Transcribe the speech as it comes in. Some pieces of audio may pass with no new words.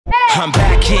I'm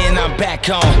back in, I'm back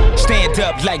on. Stand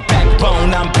up like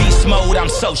backbone. I'm beast mode, I'm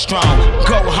so strong.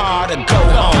 Go hard or go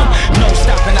home. No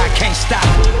stopping, I can't stop.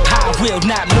 I will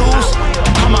not lose.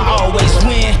 I'ma always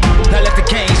win. Now let the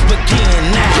games begin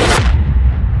now.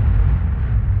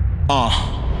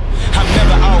 I'm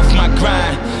never off my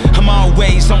grind. I'm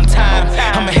always on time.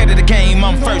 I'm ahead of the game,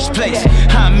 I'm first place.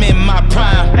 I'm in my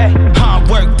prime. Hard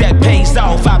work that pays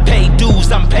off. I pay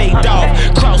dues, I'm paid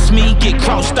off. Cross me, get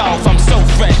crossed off. I'm so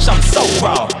fresh.